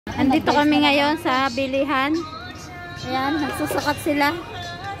Andito kami ngayon sa bilihan. Ayan, nagsusukat sila.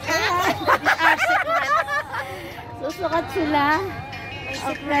 Susukat sila.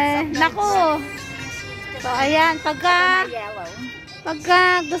 Okay. Naku. So, ayan.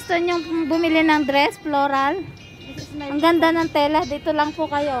 Pagka gusto nyo bumili ng dress, floral, ang ganda ng tela. Dito lang po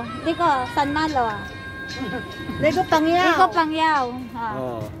kayo. Dito, San Malo. Lego Pangyaw. Lego Pangyaw.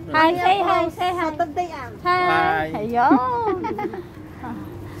 Hi, say hi, say hi. Hi. Ayun.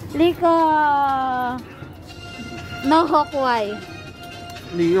 Liko. No Hokway.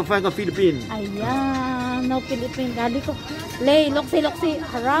 You'll find a Philippines. Ayan. No Philippines. Gali ko. Lay, loksi-loksi.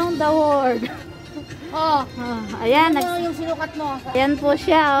 Around the world. Oh. Ayan. Yung sinukat mo. Ayan po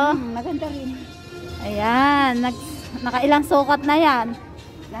siya. Oh. Maganda rin. Ayan. Nakailang sukat na yan.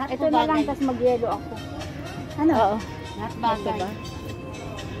 Lahat ito na lang, tapos mag-yelo ako. Ano? Oo. Lahat bagay.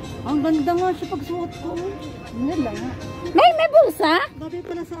 Ang ganda nga siya pagsuot ko. Ang ganda nga. May bulsa? Bagay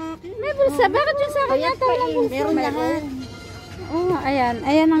pala sa akin. May bulsa. Bakit yung sa akin yata walang bulsa? Meron lahat. Oh, ayan.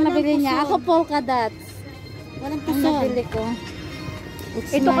 Ayan ang nabili niya. Ako polka dots. Walang Ang puson. nabili ko.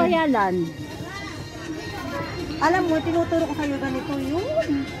 Ito kaya lan. Alam mo, tinuturo ko kayo ganito yun.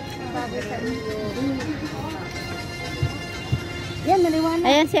 Bagay sa iyo. Yan, naliwanag.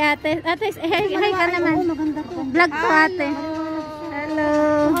 Ayan si ate. Ate, hi ka naman. Oo, maganda to. Vlog to ate. Hello.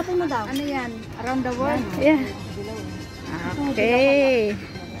 Ate mo daw. Ano yan? Around the world? Yeah. Okay.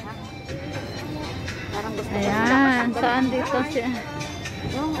 Parang gusto Ayan. Saan dito siya?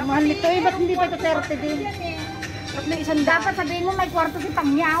 ang mahal nito eh. Ba't hindi pa ito 30 din? Ba't may isang dapat sabihin mo may kwarto si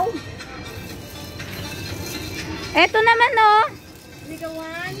Pangyaw? Eto naman oh.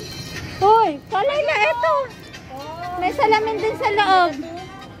 Ligawan? Hoy, Kalayla, eto. May salamin din sa loob.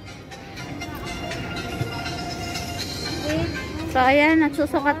 So ayan,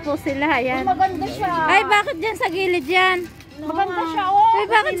 nagsusukat po sila. Ayan. Maganda siya. Ay, bakit dyan sa gilid yan? Maganda siya, oh. Ay,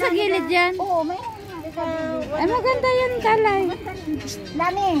 bakit sa gilid yan? Oo, may Ay, maganda yan, Kalay.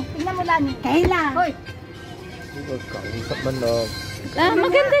 Lani, tingnan mo Lani. Kayla. Hoy. Kausap man no. Ah,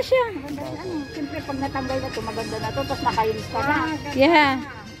 maganda siya. Maganda rin ano. Siyempre pag natanggal na to, maganda na to. Tapos nakainis ka na. Yeah.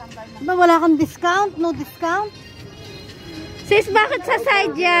 Ba wala kang discount? No discount? Sis, bakit sa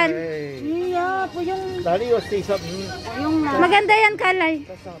side yan? Iya, po yung... Dali o stay up. Yung Maganda yan, Kalay.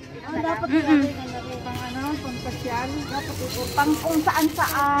 dapat pang ano, pang pasyal. Dapat ito pang kung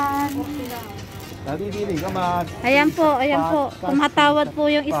saan-saan. Dali dili ka mas. Ayan po, ayan po. Tumatawad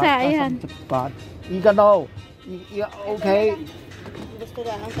po yung isa, ayan. Cepat. Ikan daw. Okay. Gusto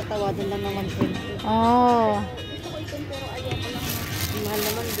lang ang katawadan lang naman po. Oh. Mahal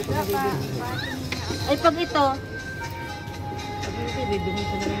naman, hindi ko nabibili. Ay, pag ito, Bibili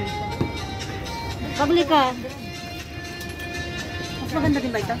ko na rin isa. pagli ka. Mas maganda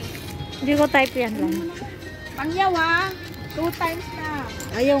din ba ito? Hindi ko type yan lang. Pangyaw ah! 2 times na.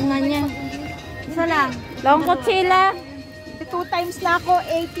 Ayaw nga niya. Isa lang. Long kutsila. 2 times na ako,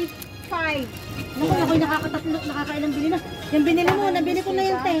 85. Naku, ako'y nakakatatlo, nakakailang bili na. Yung binili mo, nabili ko na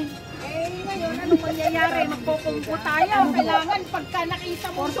yun, te. Ngayon, ano mangyayari? Magpupumpo tayo. Kailangan, pagka nakita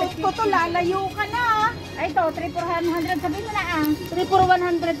mo suit ko to, lalayo ka na. Ay, ito, 3,400. Sabihin mo na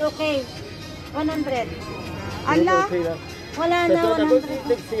 3,400, okay. 100. Ala, wala na,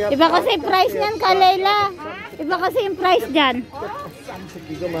 100. Iba kasi price niyan, Kalayla. Iba kasi yung price dyan.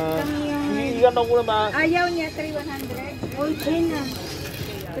 Hindi ka mas. Ikan daw ko na mas. Ayaw niya, 3,100. Mochi na.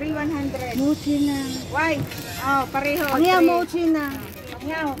 3,100. Mochi na. Why? Oh, pareho. Pangyaw, mochi na.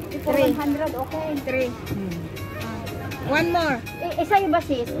 Pangyaw, 3,100, okay. 3. One more. Sa'yo ba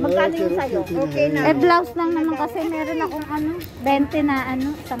sis? Magkano yung sa'yo? Okay na. Eh, blouse lang naman kasi meron akong ano, 20 na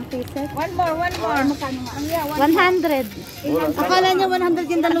ano, isang piso. One more. Magkano nga? Pangyaw, 100. Akala niya 100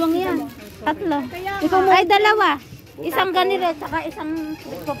 yung dalawang yan. Tatlo. Ay, dalawa. Isang ganito, saka isang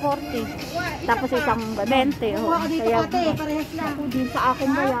 40. Tapos isang 20. Oh. Ako dito Kaya, ate, parehas lang. Ako din sa akin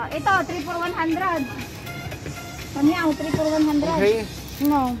ba ya? Ito, 3 for 100. Pangyaw, 3 for 100. Okay.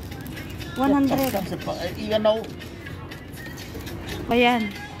 No. 100. Ikan daw.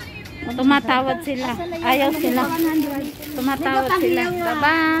 ayan. Tumatawad sila. Ayaw sila. Tumatawad sila.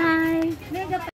 Bye-bye.